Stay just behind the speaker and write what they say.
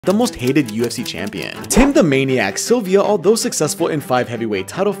the most hated UFC champion. Tim the Maine-iac Sylvia, although successful in 5 heavyweight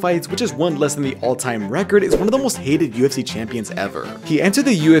title fights, which is one less than the all-time record, is one of the most hated UFC champions ever. He entered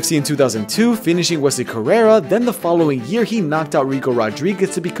the UFC in 2002, finishing Wesley Correira, then the following year he knocked out Ricco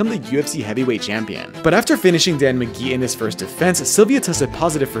Rodriguez to become the UFC heavyweight champion. But after finishing Dan McGee in his first defense, Sylvia tested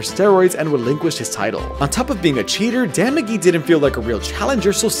positive for steroids and relinquished his title. On top of being a cheater, Dan McGee didn't feel like a real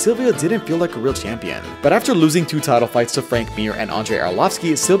challenger, so Sylvia didn't feel like a real champion. But after losing 2 title fights to Frank Mir and Andrei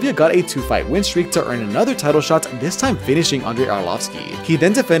Arlovski, Sylvia got a 2-fight win streak to earn another title shot, this time finishing Andrei Arlovski. He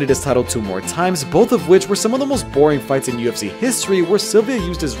then defended his title 2 more times, both of which were some of the most boring fights in UFC history, where Sylvia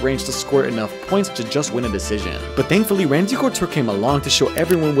used his range to score enough points to just win a decision. But thankfully, Randy Couture came along to show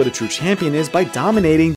everyone what a true champion is by dominating